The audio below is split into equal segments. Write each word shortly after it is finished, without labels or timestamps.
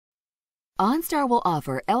OnStar will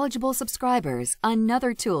offer eligible subscribers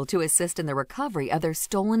another tool to assist in the recovery of their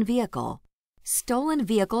stolen vehicle. Stolen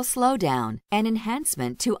Vehicle Slowdown, an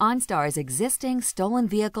enhancement to OnStar's existing Stolen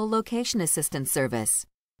Vehicle Location Assistance service.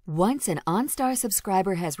 Once an OnStar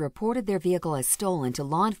subscriber has reported their vehicle as stolen to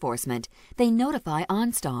law enforcement, they notify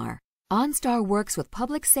OnStar. OnStar works with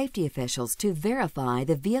public safety officials to verify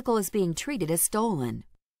the vehicle is being treated as stolen.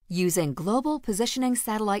 Using global positioning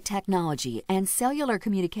satellite technology and cellular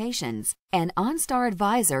communications, an OnStar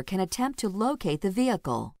advisor can attempt to locate the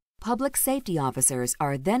vehicle. Public safety officers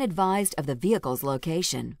are then advised of the vehicle's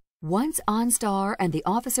location. Once OnStar and the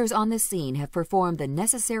officers on the scene have performed the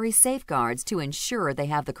necessary safeguards to ensure they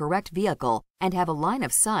have the correct vehicle and have a line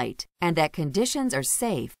of sight and that conditions are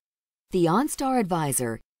safe, the OnStar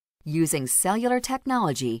advisor, using cellular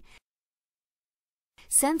technology,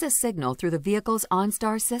 sends a signal through the vehicle's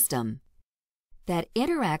OnStar system that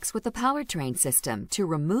interacts with the powertrain system to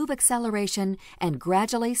remove acceleration and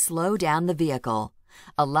gradually slow down the vehicle,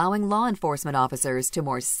 allowing law enforcement officers to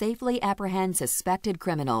more safely apprehend suspected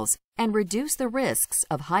criminals and reduce the risks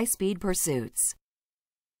of high-speed pursuits.